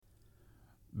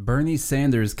Bernie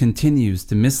Sanders continues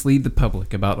to mislead the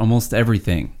public about almost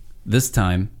everything, this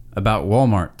time about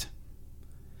Walmart.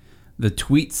 The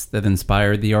tweets that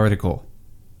inspired the article.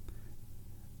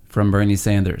 From Bernie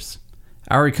Sanders.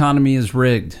 Our economy is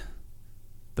rigged.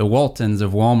 The Waltons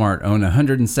of Walmart own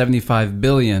 $175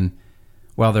 billion,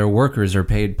 while their workers are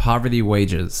paid poverty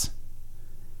wages.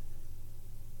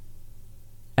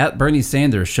 Bernie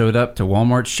Sanders showed up to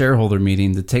Walmart's shareholder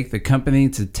meeting to take the company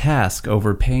to task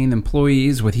over paying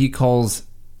employees what he calls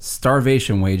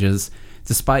starvation wages,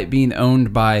 despite being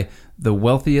owned by the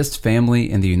wealthiest family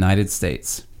in the United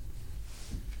States.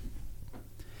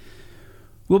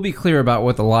 We'll be clear about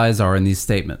what the lies are in these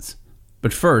statements.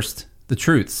 But first, the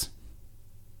truths.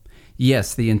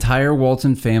 Yes, the entire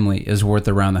Walton family is worth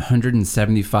around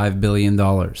 $175 billion.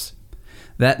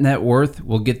 That net worth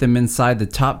will get them inside the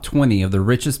top 20 of the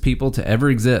richest people to ever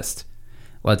exist.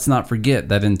 Let's not forget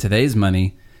that in today's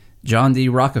money, John D.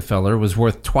 Rockefeller was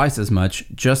worth twice as much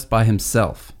just by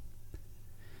himself.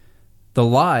 The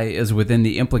lie is within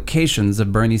the implications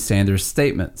of Bernie Sanders'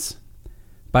 statements.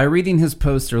 By reading his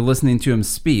post or listening to him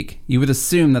speak, you would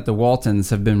assume that the Waltons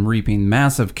have been reaping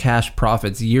massive cash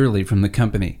profits yearly from the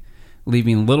company,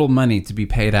 leaving little money to be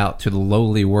paid out to the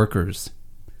lowly workers.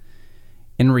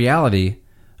 In reality,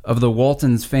 of the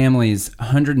Waltons family's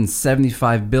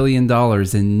 $175 billion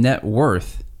in net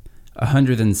worth,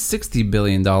 $160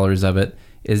 billion of it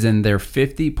is in their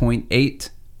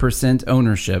 50.8%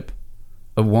 ownership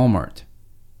of Walmart.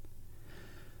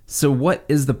 So what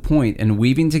is the point in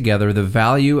weaving together the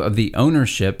value of the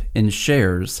ownership in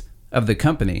shares of the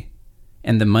company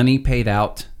and the money paid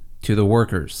out to the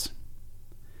workers?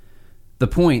 The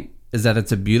point is that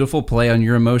it's a beautiful play on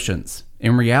your emotions.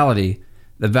 In reality,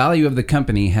 the value of the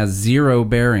company has zero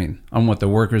bearing on what the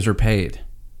workers are paid.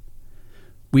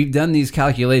 We've done these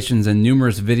calculations in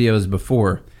numerous videos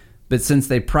before, but since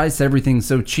they price everything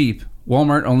so cheap,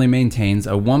 Walmart only maintains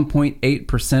a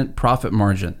 1.8% profit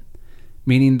margin,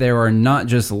 meaning there are not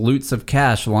just loots of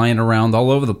cash lying around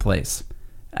all over the place.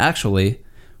 Actually,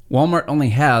 Walmart only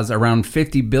has around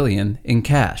 $50 billion in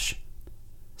cash.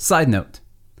 Side note,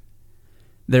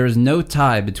 there is no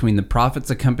tie between the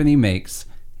profits a company makes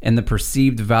and the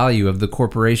perceived value of the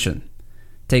corporation.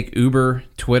 Take Uber,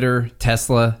 Twitter,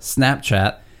 Tesla,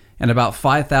 Snapchat, and about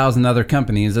 5,000 other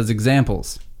companies as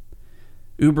examples.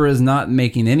 Uber is not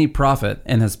making any profit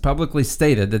and has publicly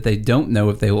stated that they don't know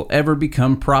if they will ever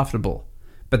become profitable,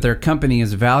 but their company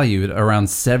is valued around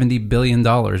 $70 billion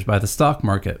by the stock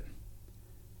market.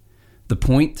 The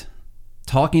point?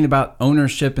 Talking about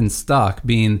ownership in stock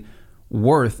being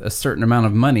worth a certain amount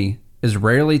of money is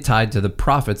rarely tied to the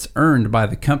profits earned by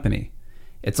the company.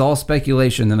 It's all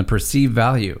speculation and a perceived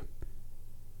value.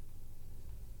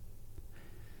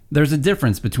 There's a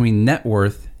difference between net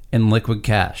worth and liquid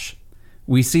cash.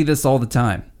 We see this all the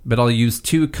time, but I'll use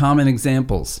two common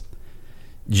examples.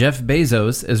 Jeff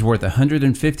Bezos is worth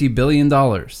 $150 billion,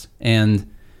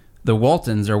 and the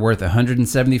Waltons are worth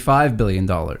 $175 billion.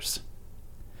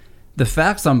 The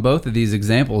facts on both of these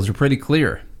examples are pretty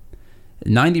clear.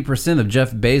 90% of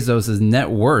Jeff Bezos' net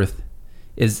worth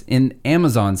is in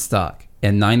Amazon stock,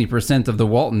 and 90% of the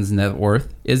Waltons' net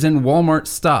worth is in Walmart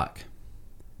stock.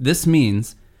 This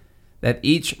means that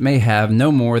each may have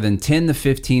no more than $10 to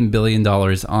 $15 billion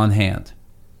on hand.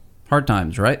 Hard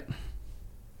times, right?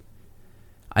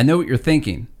 I know what you're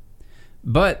thinking,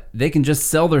 but they can just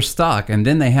sell their stock and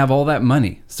then they have all that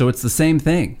money, so it's the same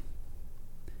thing.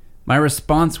 My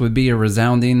response would be a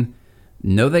resounding,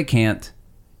 no they can't,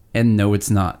 and no it's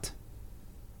not.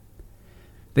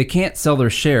 They can't sell their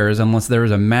shares unless there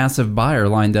is a massive buyer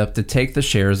lined up to take the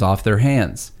shares off their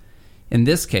hands. In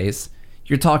this case,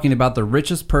 you're talking about the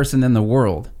richest person in the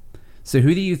world. So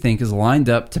who do you think is lined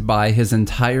up to buy his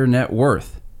entire net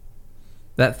worth?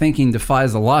 That thinking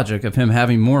defies the logic of him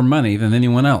having more money than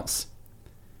anyone else.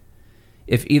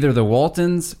 If either the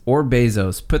Waltons or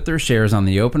Bezos put their shares on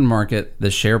the open market,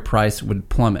 the share price would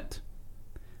plummet.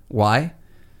 Why?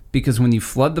 Because when you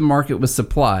flood the market with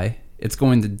supply, it's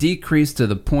going to decrease to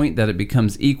the point that it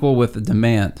becomes equal with the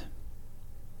demand.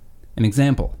 An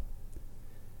example.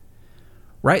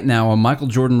 Right now, a Michael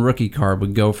Jordan rookie card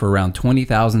would go for around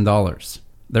 $20,000.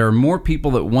 There are more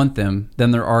people that want them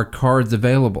than there are cards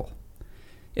available.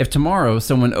 If tomorrow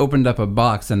someone opened up a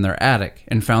box in their attic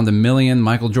and found 1 million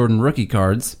Michael Jordan rookie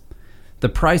cards, the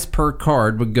price per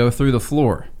card would go through the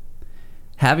floor.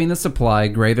 Having a supply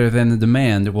greater than the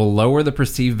demand will lower the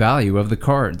perceived value of the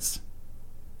cards.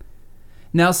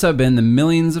 Now sub in the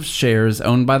millions of shares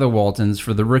owned by the Waltons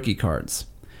for the rookie cards.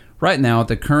 Right now, at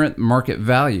the current market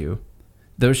value,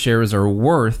 those shares are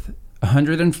worth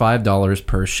 $105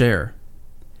 per share.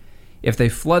 If they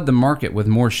flood the market with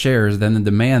more shares than the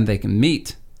demand they can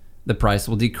meet, the price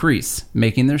will decrease,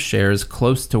 making their shares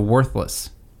close to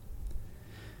worthless.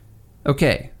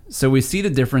 Okay, so we see the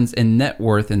difference in net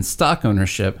worth in stock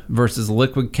ownership versus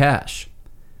liquid cash.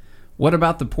 What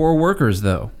about the poor workers,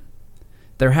 though?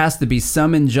 There has to be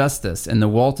some injustice in the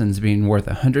Waltons being worth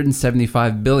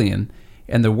 $175 billion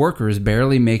and the workers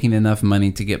barely making enough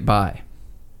money to get by.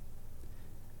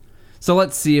 So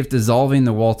let's see if dissolving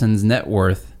the Waltons' net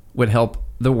worth would help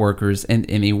the workers in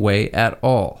any way at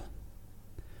all.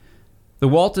 The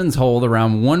Waltons hold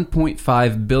around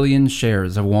 1.5 billion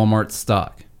shares of Walmart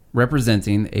stock,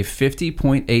 representing a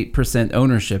 50.8%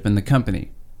 ownership in the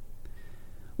company.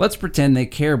 Let's pretend they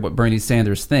care what Bernie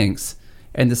Sanders thinks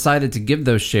and decided to give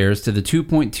those shares to the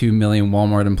 2.2 million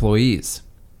Walmart employees.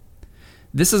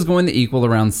 This is going to equal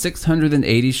around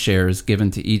 680 shares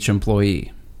given to each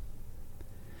employee.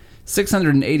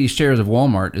 680 shares of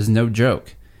Walmart is no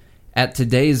joke. At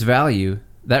today's value,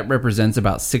 that represents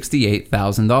about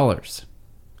 $68,000.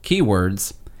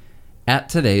 Keywords, at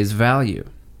today's value.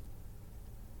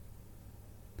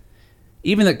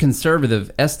 Even at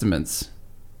conservative estimates,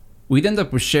 we'd end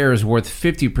up with shares worth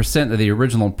 50% of the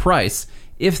original price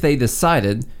if they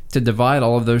decided to divide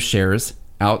all of those shares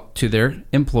out to their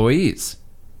employees.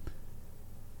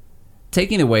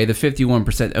 Taking away the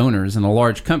 51% owners in a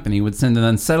large company would send an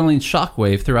unsettling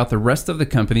shockwave throughout the rest of the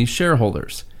company's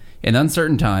shareholders. In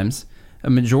uncertain times, a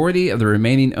majority of the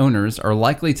remaining owners are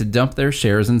likely to dump their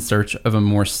shares in search of a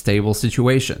more stable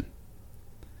situation.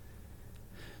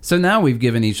 So now we've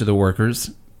given each of the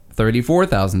workers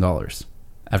 $34,000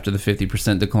 after the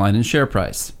 50% decline in share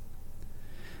price.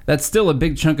 That's still a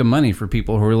big chunk of money for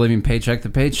people who are living paycheck to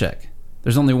paycheck.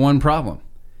 There's only one problem.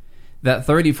 That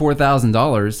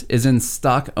 $34,000 is in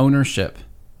stock ownership,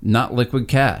 not liquid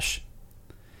cash.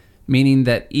 Meaning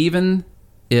that even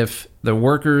if the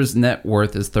worker's net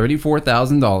worth is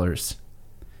 $34,000,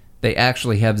 they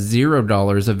actually have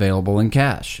 $0 available in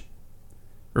cash.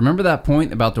 Remember that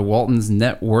point about the Waltons'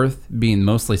 net worth being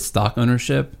mostly stock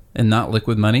ownership and not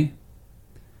liquid money?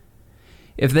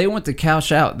 If they want to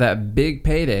cash out that big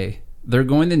payday, they're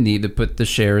going to need to put the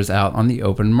shares out on the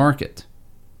open market.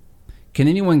 Can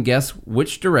anyone guess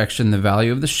which direction the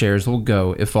value of the shares will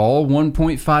go if all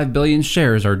 1.5 billion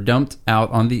shares are dumped out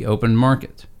on the open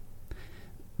market?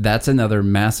 That's another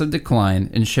massive decline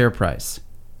in share price.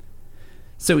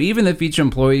 So even if each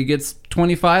employee gets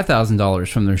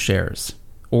 $25,000 from their shares,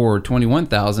 or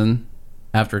 $21,000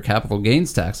 after capital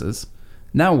gains taxes,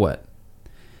 now what?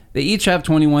 They each have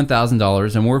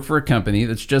 $21,000 and work for a company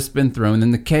that's just been thrown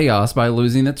into chaos by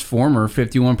losing its former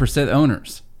 51%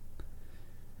 owners.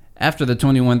 After the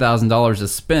 $21,000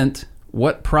 is spent,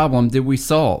 what problem did we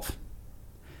solve?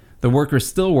 The workers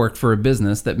still work for a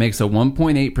business that makes a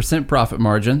 1.8% profit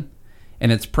margin,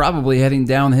 and it's probably heading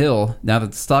downhill now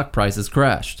that the stock price has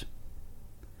crashed.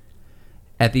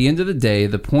 At the end of the day,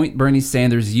 the point Bernie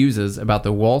Sanders uses about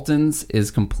the Waltons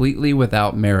is completely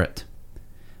without merit.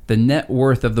 The net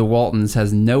worth of the Waltons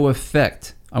has no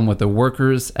effect on what the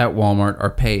workers at Walmart are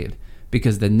paid,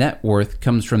 because the net worth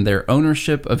comes from their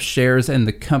ownership of shares in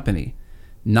the company,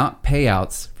 not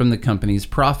payouts from the company's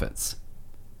profits.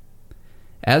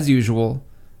 As usual,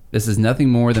 this is nothing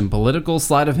more than political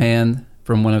sleight of hand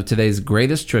from one of today's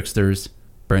greatest tricksters,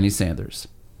 Bernie Sanders.